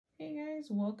guys,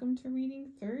 welcome to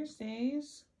Reading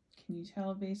Thursdays. Can you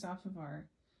tell based off of our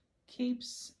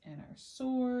capes and our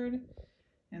sword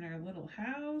and our little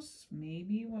house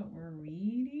maybe what we're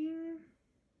reading?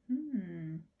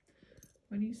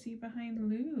 What do you see behind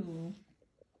Lou?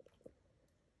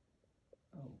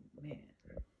 Oh man,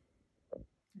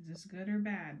 is this good or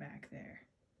bad back there?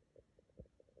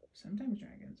 Sometimes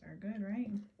dragons are good, right?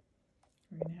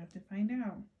 We're gonna have to find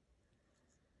out.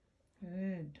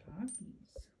 Good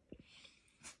talkies.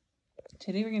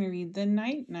 Today we're going to read The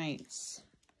Night Knights.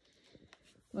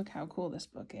 Look how cool this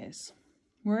book is.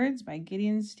 Words by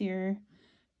Gideon Steer.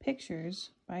 Pictures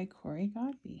by Corey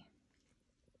Godby.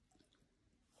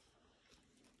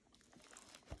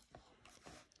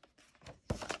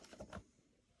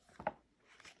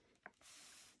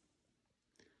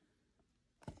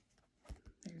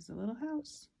 There's the little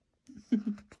house.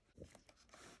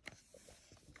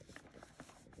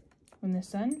 When the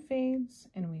sun fades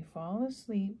and we fall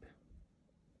asleep,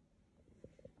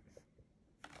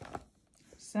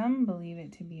 some believe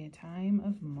it to be a time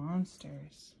of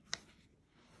monsters.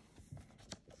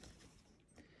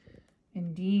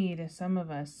 Indeed, some of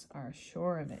us are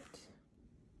sure of it.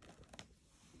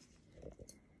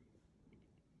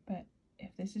 But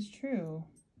if this is true,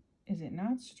 is it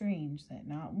not strange that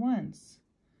not once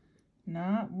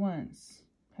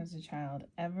has a child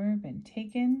ever been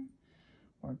taken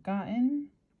or gotten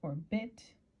or bit?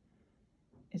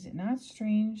 Is it not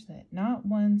strange that not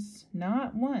once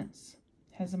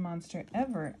has a monster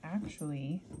ever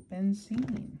actually been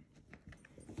seen?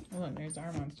 Oh, look, there's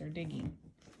our monster digging.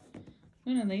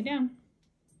 Luna, lay down.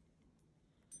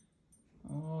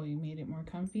 Oh, you made it more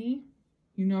comfy?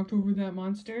 You knocked over that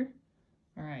monster?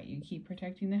 All right, you keep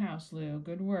protecting the house, Lou.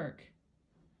 Good work.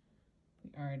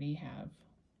 We already have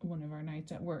one of our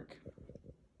knights at work.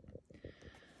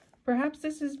 Perhaps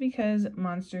this is because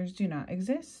monsters do not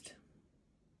exist.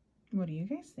 What do you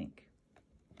guys think?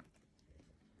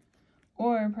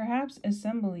 Or perhaps, as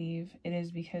some believe, it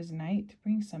is because night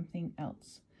brings something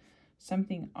else,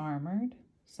 something armored,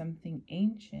 something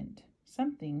ancient,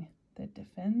 something that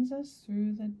defends us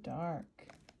through the dark.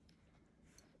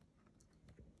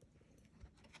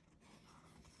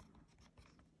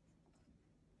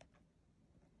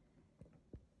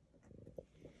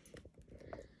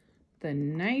 The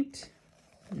Night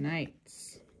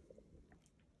Knights.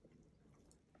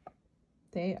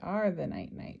 They are the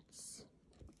Night Knights.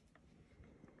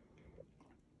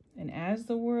 And as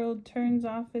the world turns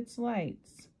off its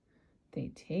lights,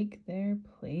 they take their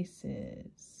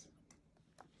places.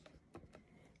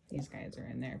 These guys are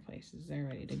in their places. They're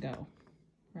ready to go.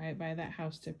 Right by that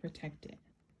house to protect it.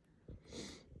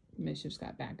 Mischief's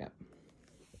got backup.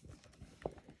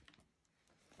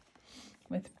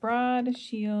 With broad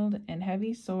shield and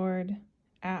heavy sword,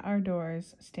 at our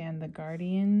doors stand the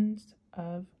guardians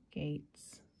of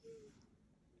gates.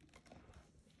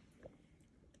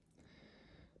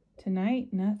 Tonight,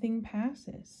 nothing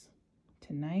passes.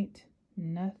 Tonight,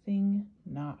 nothing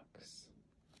knocks.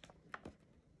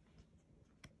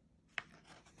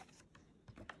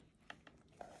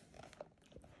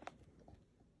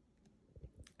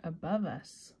 Above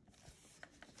us,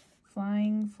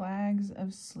 flying flags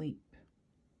of sleep.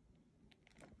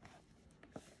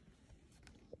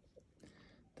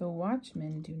 The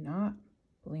watchmen do not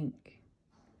blink.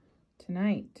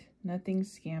 Tonight, nothing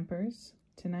scampers.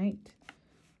 Tonight,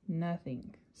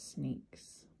 nothing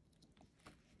sneaks.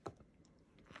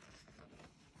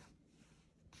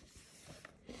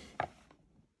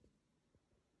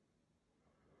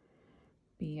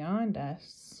 Beyond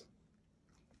us,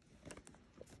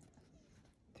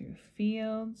 through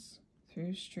fields,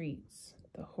 through streets,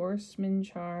 the horsemen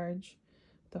charge,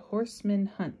 the horsemen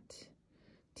hunt.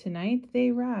 Tonight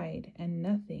they ride and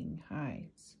nothing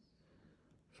hides,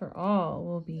 for all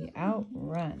will be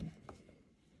outrun.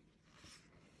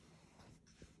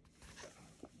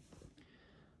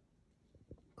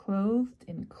 Clothed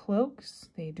in cloaks,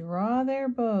 they draw their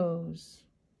bows.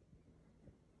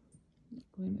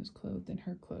 Luna's clothed in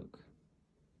her cloak,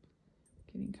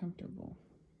 getting comfortable,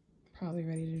 probably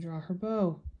ready to draw her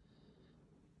bow.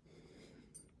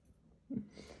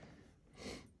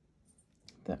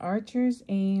 The archers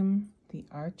aim, the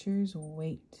archers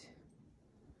wait.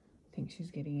 I think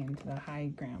she's getting into the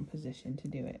high ground position to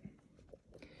do it.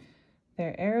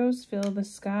 Their arrows fill the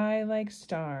sky like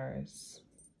stars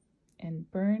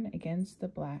and burn against the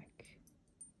black.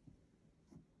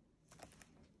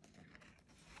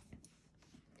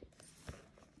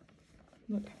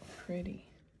 Look how pretty.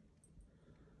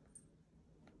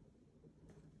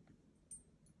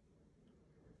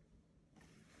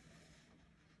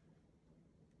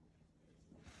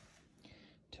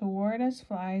 Toward us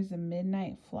flies the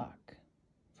midnight flock,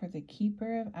 for the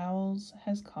keeper of owls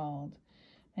has called,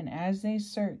 and as they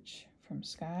search from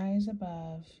skies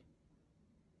above,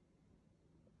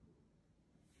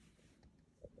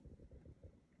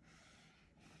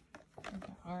 we've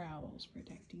got our owls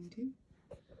protecting too.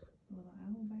 A little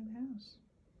owl by the house.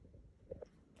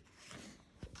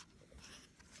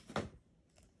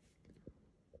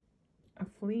 A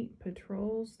fleet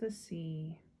patrols the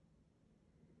sea.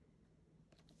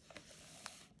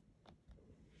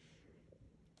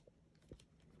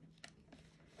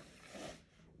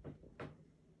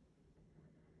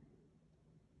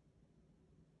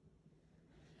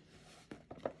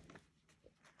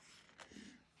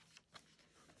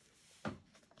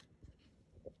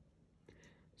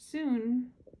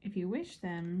 Soon, if you wish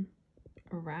them,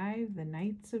 arrive the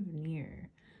knights of near.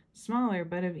 Smaller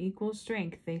but of equal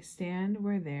strength, they stand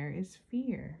where there is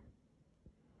fear.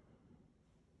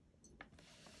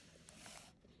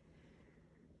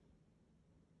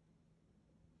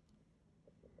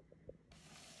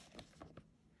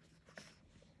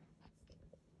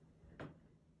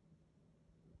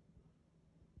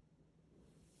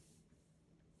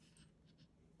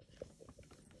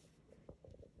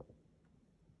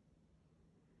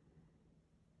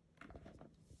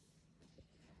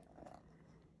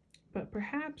 But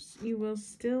perhaps you will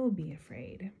still be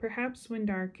afraid. Perhaps when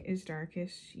dark is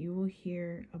darkest, you will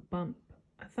hear a bump,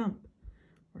 a thump,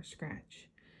 or scratch.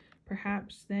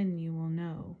 Perhaps then you will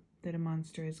know that a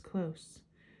monster is close.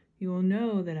 You will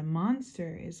know that a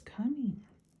monster is coming.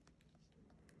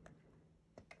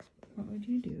 What would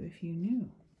you do if you knew?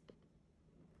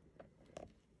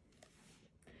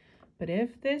 But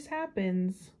if this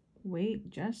happens, wait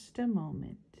just a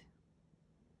moment.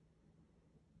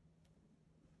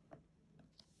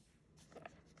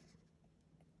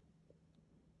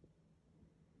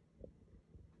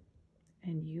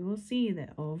 And you will see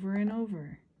that over and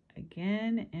over,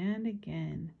 again and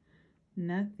again,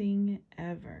 nothing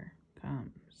ever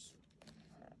comes.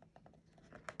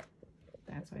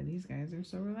 That's why these guys are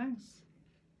so relaxed.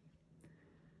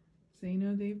 So they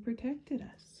know they've protected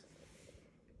us.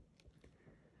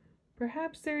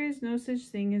 Perhaps there is no such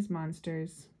thing as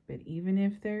monsters, but even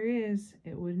if there is,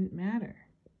 it wouldn't matter.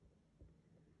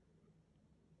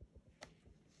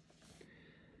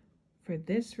 For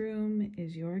this room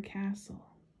is your castle.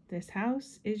 This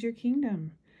house is your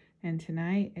kingdom. And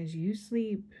tonight, as you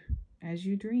sleep, as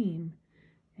you dream,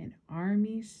 an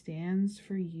army stands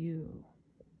for you.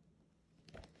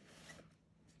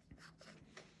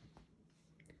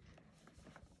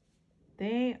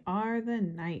 They are the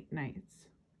Night Knights,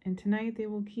 and tonight they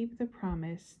will keep the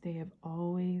promise they have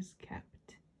always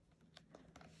kept.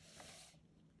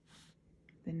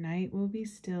 The night will be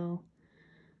still.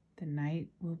 The night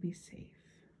will be safe.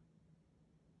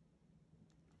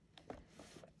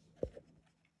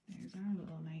 There's our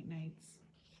little Night Knights.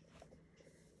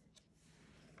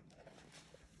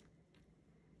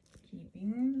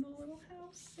 Keeping the little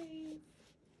house safe.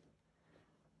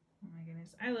 Oh my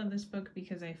goodness. I love this book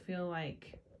because I feel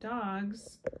like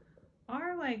dogs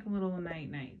are like little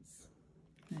Night Knights.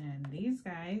 And these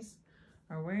guys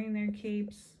are wearing their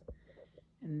capes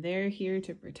and they're here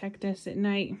to protect us at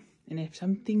night. And if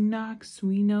something knocks,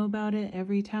 we know about it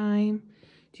every time.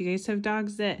 Do you guys have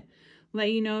dogs that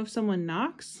let you know if someone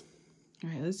knocks? All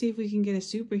right, let's see if we can get a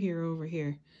superhero over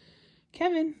here.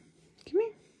 Kevin, come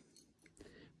here.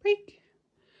 Break.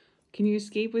 Can you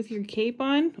escape with your cape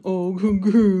on? Oh, good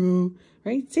girl.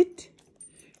 Right, sit.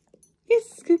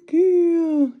 Yes, good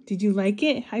girl. Did you like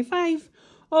it? High five.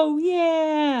 Oh,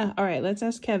 yeah. All right, let's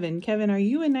ask Kevin. Kevin, are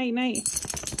you a Night Knight?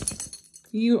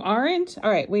 You aren't?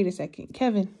 All right, wait a second.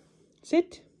 Kevin.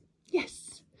 Sit.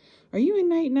 Yes. Are you a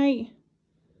Night Knight?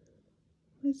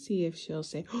 Let's see if she'll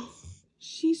say. Oh,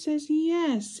 she says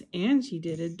yes. And she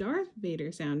did a Darth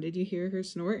Vader sound. Did you hear her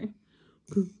snort?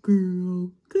 Good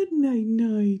girl. Good night,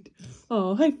 night.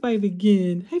 Oh, high five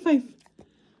again. High five.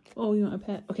 Oh, you want a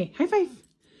pet? Okay, high five.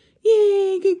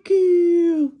 Yay, good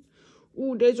girl.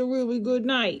 Oh, that's a really good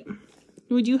night.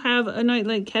 Would you have a night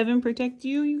like Kevin protect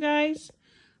you, you guys?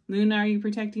 Luna, are you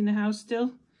protecting the house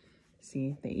still?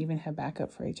 See, they even have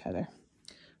backup for each other.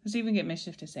 Let's even get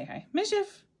Mischief to say hi.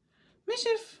 Mischief!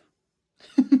 Mischief!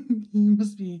 He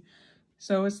must be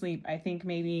so asleep. I think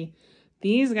maybe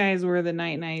these guys were the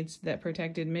Night Knights that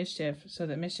protected Mischief so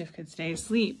that Mischief could stay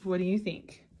asleep. What do you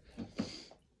think?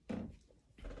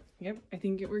 Yep, I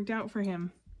think it worked out for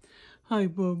him. Hi,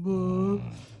 Bubba.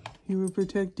 You were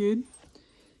protected?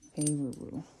 Hey,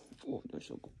 Boo-Boo. Oh, that's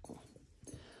so cool.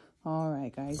 All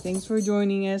right, guys. Thanks for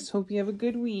joining us. Hope you have a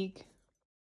good week.